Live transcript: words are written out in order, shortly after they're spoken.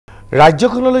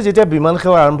ৰাজ্যখনলৈ যেতিয়া বিমান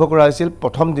সেৱা আৰম্ভ কৰা হৈছিল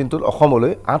প্ৰথম দিনটোত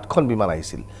অসমলৈ 8খন বিমান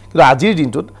আহিছিল কিন্তু আজিৰ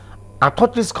দিনটোত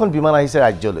 38খন বিমান আহিছে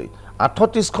ৰাজ্যলৈ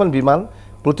 38খন বিমান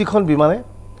প্ৰতিখন বিমানে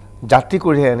যাত্ৰী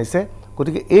কঢ়িয়াই আনিছে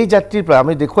গতিকে এই যাত্ৰীৰ পৰা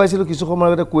আমি দেখুৱাইছিলো কিছু সময়ৰ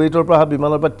আগতে কুৱেইটৰ পৰা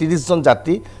বিমানৰ পৰা 30 জন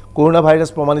যাত্ৰী কৰোনা ভাইৰাছ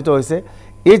প্ৰমাণিত হৈছে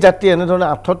এই যাত্ৰী এনে ধৰণে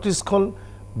 38খন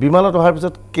বিমানত অহাৰ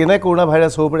পিছত কেনে কৰোনা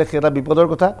ভাইৰাছ হ'ব পাৰে সেটা বিপদৰ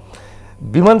কথা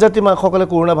বিমান যাত্ৰী সকলে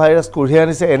কৰোনা ভাইৰাছ কঢ়িয়াই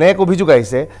আনিছে এনে এক অভিযোগ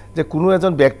আহিছে যে কোনো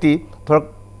এজন ব্যক্তি ধৰক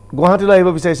গুৱাহাটীলৈ আহিব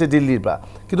বিচাৰিছে দিল্লীৰ পৰা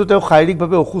কিন্তু তেওঁ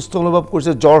শাৰীৰিকভাৱে অসুস্থ অনুভৱ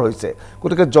কৰিছে জ্বৰ হৈছে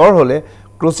গতিকে জ্বৰ হলে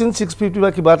ক্লোচিন 650 বা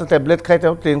কিবা এটা টেবলেট খাই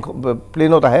তেওঁ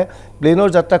প্লেনত আহে প্লেনৰ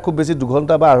যাত্ৰা খুব বেছি 2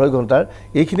 ঘণ্টা বা 2.5 ঘণ্টাৰ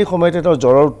এইখিনি সময়তে তেওঁ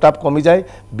জ্বৰৰ উত্তাপ কমি যায়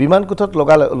বিমান কোঠত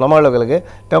নমাৰ লগে লগে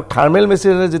তেওঁ থাৰ্মেল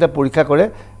মেচিনেৰে যেতিয়া পৰীক্ষা কৰে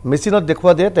মেচিনত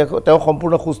দেখুৱা দিয়ে তেওঁ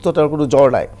সম্পূৰ্ণ সুস্থ তেওঁৰ কোনো জ্বৰ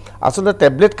নাই আসলে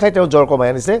টেবলেট খাই তেওঁ জ্বৰ কমাই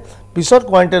আনিছে পিছত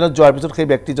কোৱাৰেণ্টাইনত যোৱাৰ পিছত সেই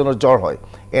ব্যক্তিজনৰ জ্বৰ হয়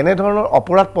এনে ধৰণৰ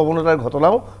অপৰাধ প্ৰৱণতাৰ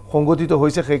ঘটনাও সংঘটিত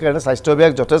হৈছে সেই কাৰণে স্বাস্থ্য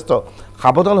বিভাগ যথেষ্ট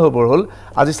সাৱধান হ'বৰ হ'ল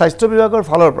আজি স্বাস্থ্য বিভাগৰ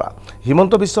ফালৰ পৰা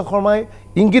হিমন্ত বিশ্ব শৰ্মাই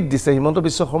ইংগিত দিছে হিমন্ত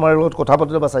বিশ্ব শৰ্মাৰ লগত কথা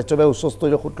পাতিলে বা স্বাস্থ্য বিভাগৰ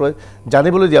উচ্চস্তৰীয় সূত্ৰই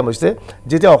জানিবলৈ দিয়া হৈছে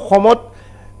যেতিয়া অসমত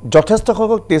যথেষ্ট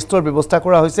সংখ্যক টেষ্টৰ ব্যৱস্থা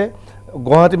কৰা হৈছে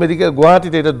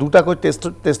গুৱাহাটীতে এটা দুটাকৈ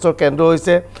টেষ্টৰ কেন্দ্ৰ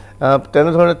হৈছে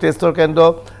তেনেধৰণে টেষ্টৰ কেন্দ্ৰ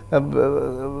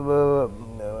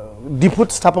ডিপুট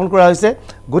স্থাপন কৰা হৈছে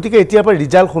গতিকে এতিয়াৰ পৰা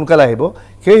ৰিজাল্ট সোনকালে আহিব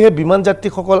সেয়ে বিমান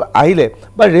যাত্ৰীসকল আহিলে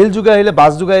বা ৰেল যোগে আহিলে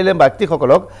বাছ যোগে আহিলে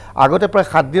ব্যক্তিসকলক আগতে প্ৰায়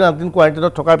 7 দিন 8 দিন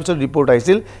কোৱাৰেণ্টাইনত থকাৰ পিছত ৰিপৰ্ট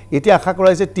আহিছিল এতিয়া আশা কৰা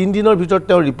হৈছে 3 দিনৰ ভিতৰত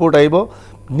তেওঁৰ ৰিপৰ্ট আহিব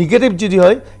নিগেটিভ যদি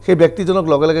হয় সেই ব্যক্তিজনক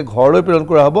লগে লগে ঘৰলৈ প্ৰেৰণ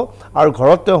কৰা হ'ব আৰু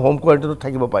ঘৰত তেওঁ হোম কোৱাৰেণ্টাইনত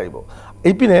থাকিব পাৰিব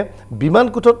এইপিনে বিমান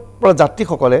কোঠৰ পৰা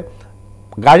যাত্ৰীসকলে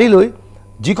গাড়ী লৈ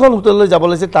যিখন হোটেললৈ যাব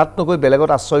লাগিছে তাত নগৈ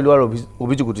বেলেগত আশ্ৰয় লোৱাৰ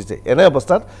অভিযোগ উঠিছে এনে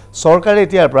অৱস্থাত চৰকাৰে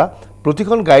এতিয়াৰ পৰা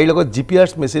প্ৰতিখন গাড়ীৰ লগত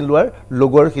জিপিআৰএছ মেচিন লোৱাৰ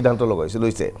লগোৱাৰ সিদ্ধান্ত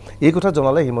লৈছে এই কথা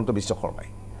জনালে হিমন্ত বিশ্ব শৰ্মাই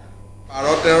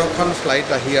 12-13খন ফ্লাইট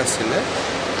আহি আছিল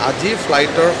আজি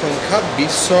ফ্লাইটৰ সংখ্যা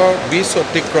 20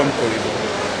 অতিক্ৰম কৰিব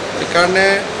সেইকাৰণে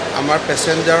আমাৰ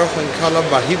প্যাসেঞ্জাৰৰ সংখ্যা অলপ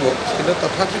বাঢ়িব কিন্তু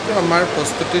তথাপিতো আমাৰ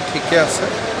প্ৰস্তুতি ঠিকে আছে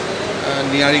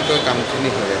নিয়াৰিকৈ কামখিনি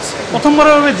হৈ আছে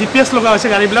প্ৰথমবাৰৰ বাবে জিপিএছ লগা হৈছে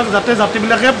গাড়ীবিলাক যাতে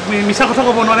যাত্ৰীবিলাকে মিছা কথা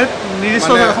ক'ব নোৱাৰে নিৰ্দিষ্ট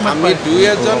সময়ত আমি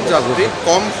 2-1জন যাত্ৰী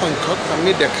কম সংখ্যক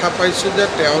আমি দেখা পাইছো যে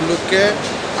তেওঁলোকে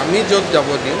আমি য'ত যাব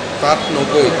দিওঁ তাত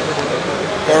নগৈ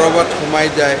কৰবাত সোমাই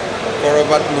যায়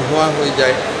কৰবাত নোহোৱা হৈ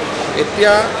যায়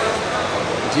এতিয়া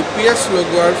জিপিএছ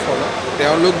লগোৱাৰ ফলত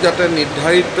তেওঁলোক যাতে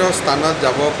নিৰ্ধাৰিত স্থানত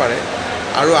যাব পাৰে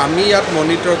আৰু আমি ইয়াত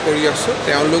মনিটৰ কৰি আছো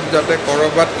তেওঁলোক যাতে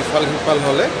কৰবাত ইফাল সিফাল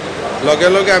হ'লে লগে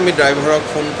লগে আমি ড্ৰাইভাৰক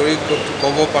ফোন কৰি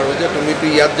ক'ব পাৰোঁ যে তুমিতো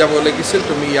ইয়াত যাব লাগিছিল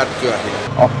তুমি ইয়াত কিয় আহিলা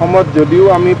অসমত যদিও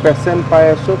আমি পেচেণ্ট পাই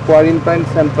আছোঁ কোৱাৰেণ্টাইন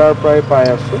চেণ্টাৰৰ পৰাই পাই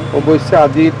আছোঁ অৱশ্যে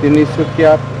আজি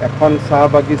তিনিচুকীয়াত এখন চাহ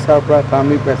বাগিচাৰ পৰা এটা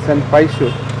আমি পেচেণ্ট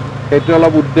পাইছোঁ সেইটো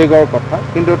অলপ উদ্বেগৰ কথা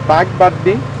কিন্তু তাক বাদ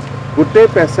দি গোটেই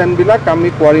পেচেণ্টবিলাক আমি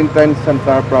কোৱাৰেণ্টাইন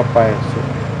চেণ্টাৰৰ পৰা পাই আছোঁ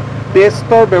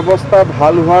টেষ্টৰ ব্যৱস্থা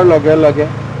ভাল হোৱাৰ লগে লগে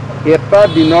এটা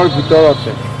দিনৰ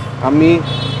ভিতৰতে আমি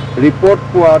ৰিপৰ্ট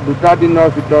পোৱা 2টা দিনৰ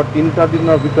ভিতৰত 3টা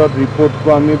দিনৰ ভিতৰত ৰিপৰ্ট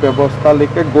পোৱা আমি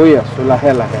ব্যৱস্থালৈকে গৈ আছোঁ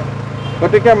লাহে লাহে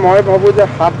গতিকে মই ভাবোঁ যে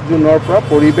 7 জুনৰ পৰা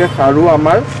পৰিৱেশ আৰু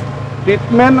আমাৰ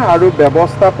ট্ৰিটমেণ্ট আৰু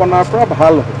ব্যৱস্থাপনাৰ পৰা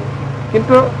ভাল হ'ব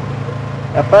কিন্তু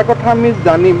এটা কথা আমি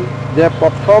জানিম যে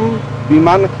প্ৰথম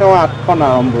বিমান সেৱা 8খন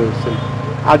আৰম্ভ হৈছিল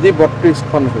আজি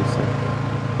 32খন হৈছে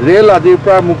ৰেল আজিৰ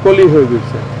পৰা মুকলি হৈ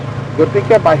গৈছে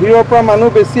গতিকে বাহিৰৰ পৰা মানুহ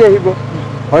বেছি আহিব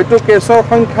হয়তো কেছৰ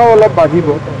সংখ্যাও অলপ বাঢ়িব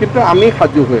কিন্তু আমি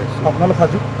সাজু হৈ আছোঁ আপোনালোক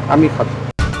সাজু আমি সাজু